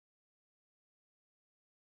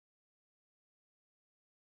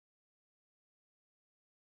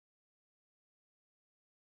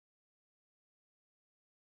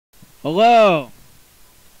Hello!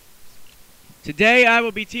 Today I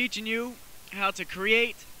will be teaching you how to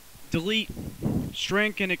create, delete,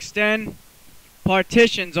 shrink, and extend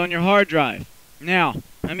partitions on your hard drive. Now,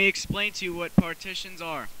 let me explain to you what partitions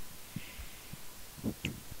are.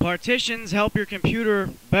 Partitions help your computer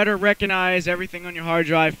better recognize everything on your hard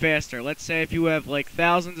drive faster. Let's say if you have like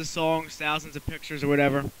thousands of songs, thousands of pictures or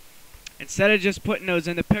whatever, instead of just putting those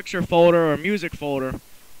in the picture folder or music folder,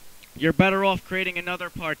 you're better off creating another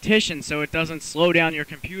partition so it doesn't slow down your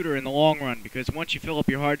computer in the long run, because once you fill up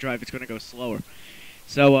your hard drive, it's going to go slower.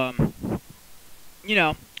 So,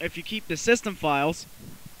 if you keep the system files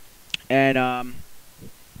and,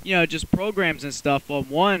 just programs and stuff on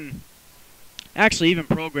one, actually even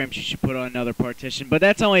programs you should put on another partition, but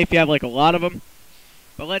that's only if you have like a lot of them.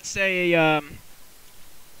 But let's say, I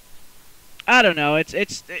don't know,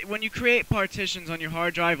 when you create partitions on your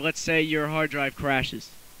hard drive, let's say your hard drive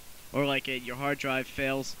crashes. Or like your hard drive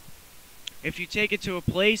fails. If you take it to a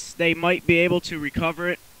place, they might be able to recover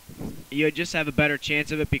it. You just have a better chance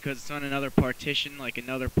of it because it's on another partition, like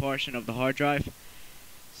another portion of the hard drive.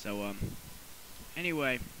 So,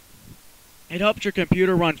 anyway, it helps your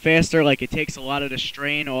computer run faster. Like, it takes a lot of the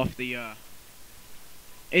strain off the,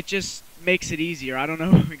 it just makes it easier. I don't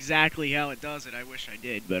know exactly how it does it. I wish I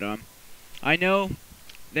did, but, I know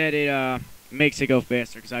that it, makes it go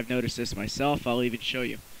faster because I've noticed this myself. I'll even show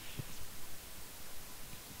you.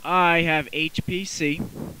 I have HPC.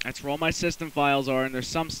 That's where all my system files are, and there's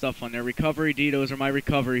some stuff on there. Recovery D, those are my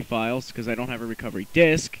recovery files, because I don't have a recovery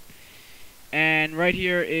disk. And right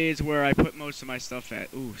here is where I put most of my stuff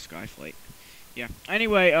at. Ooh, Skyflight. Yeah.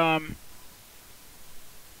 Anyway, don't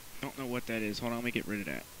know what that is. Hold on, let me get rid of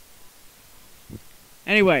that.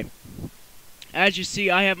 Anyway, as you see,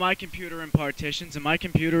 I have my computer in partitions, and my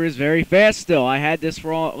computer is very fast still. I had this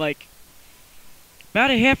for all, like, about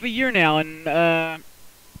a half a year now, and,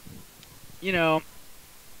 it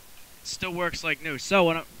still works like new.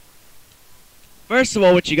 So, first of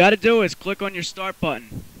all, what you got to do is click on your Start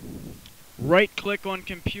button. Right-click on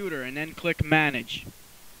Computer, and then click Manage.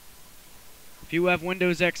 If you have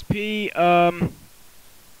Windows XP,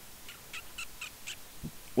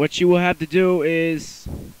 what you will have to do is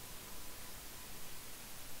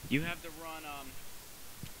you have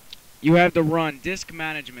to run disk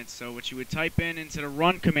management. So what you would type in into the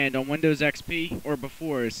run command on Windows XP or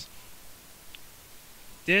before is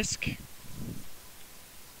disk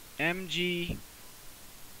mg,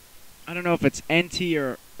 I don't know if it's nt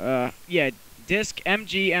or disk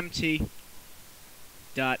mgmt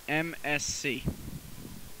dot msc,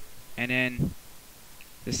 and then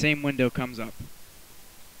the same window comes up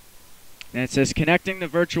and it says connecting the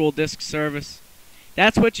virtual disk service.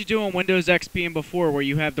 That's what you do on Windows XP and before, where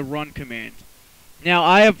you have the run command. Now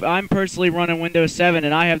I'm personally running Windows 7,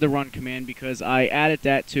 and I have the run command because I added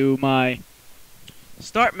that to my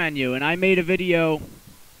Start menu, and I made a video a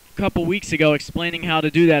couple weeks ago explaining how to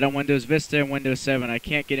do that on Windows Vista and Windows 7. I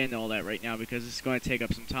can't get into all that right now because it's going to take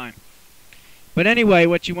up some time. But anyway,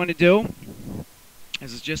 what you want to do,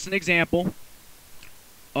 this is just an example,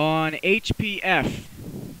 on HPF,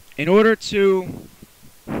 in order to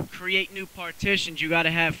create new partitions, you got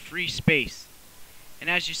to have free space. And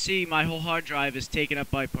as you see, my whole hard drive is taken up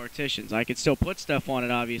by partitions. I can still put stuff on it,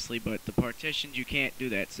 obviously, but the partitions, you can't do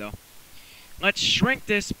that. So let's shrink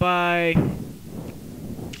this by,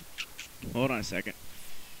 hold on a second.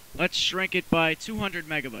 Let's shrink it by 200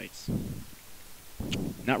 megabytes.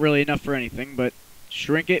 Not really enough for anything, but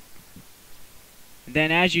shrink it. And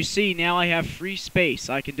then as you see, now I have free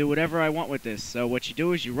space. I can do whatever I want with this. So what you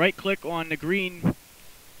do is you right-click on the green,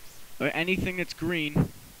 or anything that's green,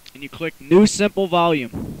 and you click New Simple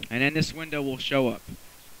Volume, and then this window will show up.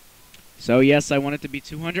 So yes, I want it to be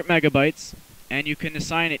 200 megabytes. And you can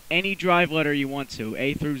assign it any drive letter you want to,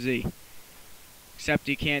 A through Z. Except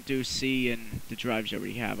you can't do C and the drives you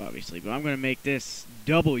already have, obviously. But I'm going to make this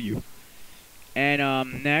W.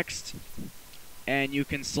 And next. And you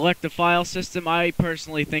can select the file system. I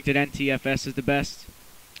personally think that NTFS is the best.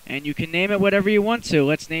 And you can name it whatever you want to.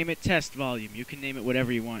 Let's name it Test Volume. You can name it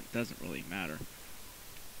whatever you want. Doesn't really matter.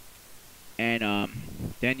 And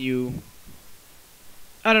then you,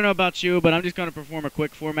 I don't know about you, but I'm just going to perform a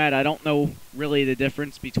quick format. I don't know really the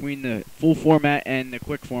difference between the full format and the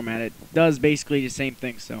quick format. It does basically the same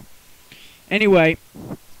thing. So anyway,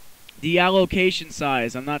 the allocation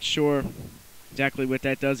size, I'm not sure exactly what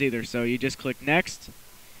that does either. So you just click Next, and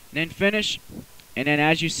then Finish. And then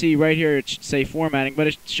as you see right here, it should say Formatting, but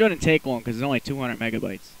it shouldn't take long because it's only 200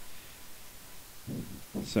 megabytes.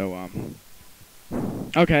 So,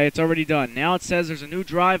 okay, it's already done. Now it says there's a new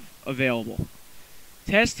drive available.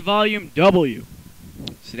 Test volume W.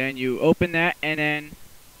 So then you open that, and then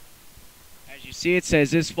you see it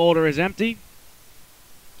says this folder is empty.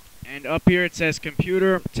 And up here it says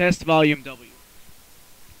computer test volume W.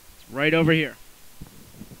 It's right over here.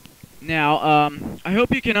 Now, I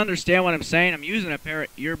hope you can understand what I'm saying. I'm using a pair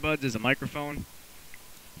of earbuds as a microphone.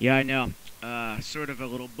 Yeah, I know. Sort of a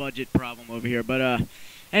little budget problem over here. But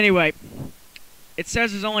anyway, it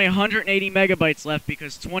says there's only 180 megabytes left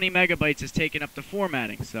because 20 megabytes is taken up the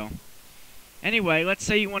formatting. So anyway, let's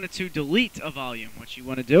say you wanted to delete a volume. What you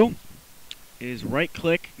want to do is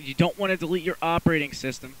right-click. You don't want to delete your operating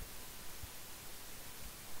system.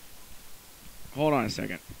 Hold on a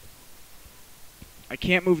second. I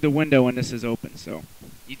can't move the window when this is open, so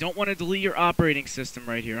you don't want to delete your operating system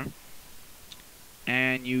right here.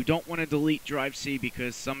 And you don't want to delete drive C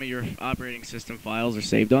because some of your operating system files are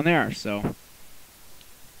saved on there, so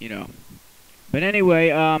you know. But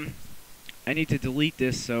anyway, I need to delete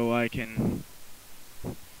this so I can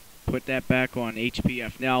put that back on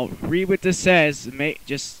HPF. Now, read what this says.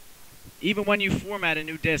 Just even when you format a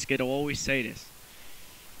new disk, it'll always say this.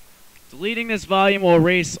 Deleting this volume will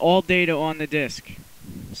erase all data on the disk.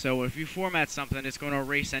 So if you format something, it's going to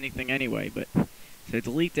erase anything anyway. But so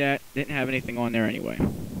delete that. Didn't have anything on there anyway.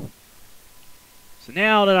 So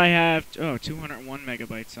now that I have 201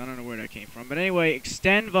 megabytes, I don't know where that came from. But anyway,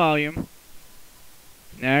 extend volume.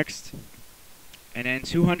 Next. And then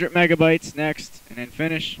 200 megabytes. Next. And then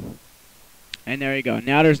finish. And there you go.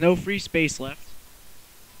 Now there's no free space left.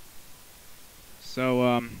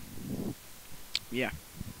 So, yeah.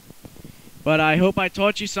 But I hope I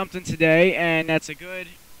taught you something today, and that's a good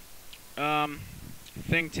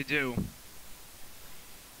thing to do.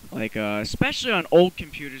 Like, especially on old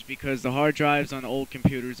computers, because the hard drives on old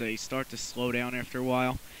computers, they start to slow down after a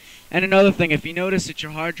while. And another thing, if you notice that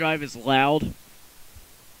your hard drive is loud,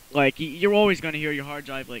 like, you're always going to hear your hard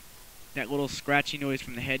drive, like, that little scratchy noise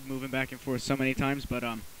from the head moving back and forth so many times. But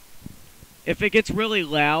if it gets really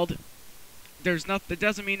loud, that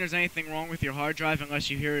doesn't mean there's anything wrong with your hard drive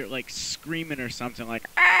unless you hear it like screaming or something like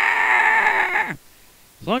ah!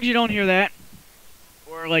 As long as you don't hear that,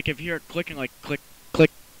 or like if you hear it clicking like click,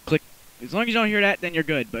 click, click, as long as you don't hear that, then you're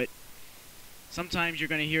good. But sometimes you're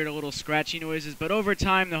going to hear the little scratchy noises, but over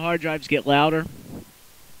time the hard drives get louder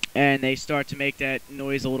and they start to make that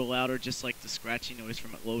noise a little louder, just like the scratchy noise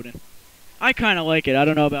from it loading. I kind of like it. I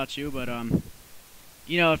don't know about you, but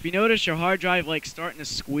you know, if you notice your hard drive like starting to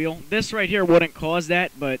squeal, this right here wouldn't cause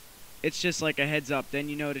that, but it's just like a heads up. Then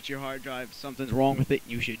you know that your hard drive, something's wrong with it.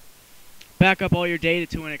 You should back up all your data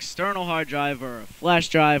to an external hard drive or a flash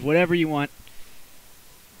drive, whatever you want.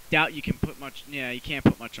 Doubt you can put much, yeah, you can't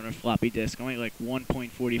put much on a floppy disk, only like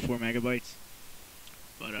 1.44 megabytes.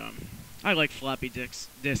 But I like floppy disks.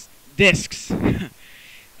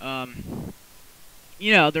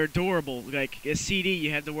 You know, they're durable. Like a CD, you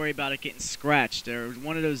have to worry about it getting scratched. They're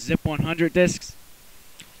one of those Zip 100 discs.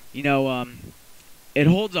 You know, it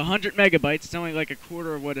holds 100 megabytes. It's only like a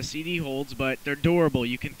quarter of what a CD holds, but they're durable.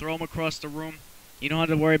 You can throw them across the room. You don't have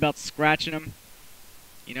to worry about scratching them.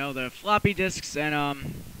 You know, the floppy disks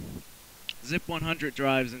and Zip 100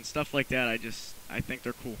 drives and stuff like that, I think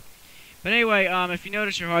they're cool. But anyway, if you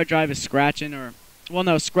notice your hard drive is scratching, or, well,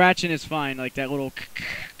 no, scratching is fine, like that little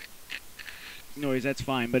noise, that's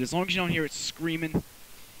fine. But as long as you don't hear it screaming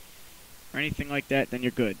or anything like that, then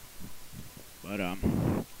you're good. But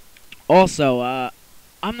also,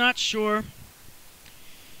 I'm not sure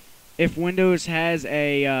if Windows has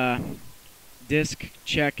a disk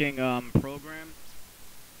checking program.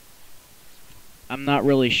 I'm not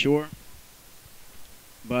really sure.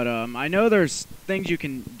 But I know there's things you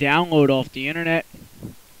can download off the internet.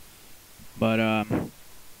 But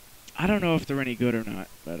I don't know if they're any good or not.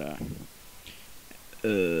 But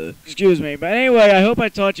excuse me. But anyway, I hope I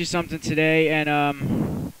taught you something today.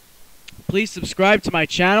 And please subscribe to my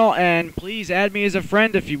channel. And please add me as a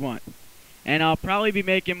friend if you want. And I'll probably be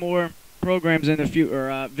making more programs in the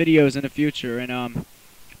future, or videos in the future. And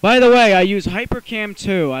by the way, I use HyperCam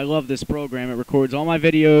 2. I love this program. It records all my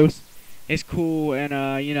videos. It's cool,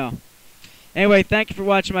 and you know. Anyway, thank you for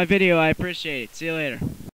watching my video. I appreciate it. See you later.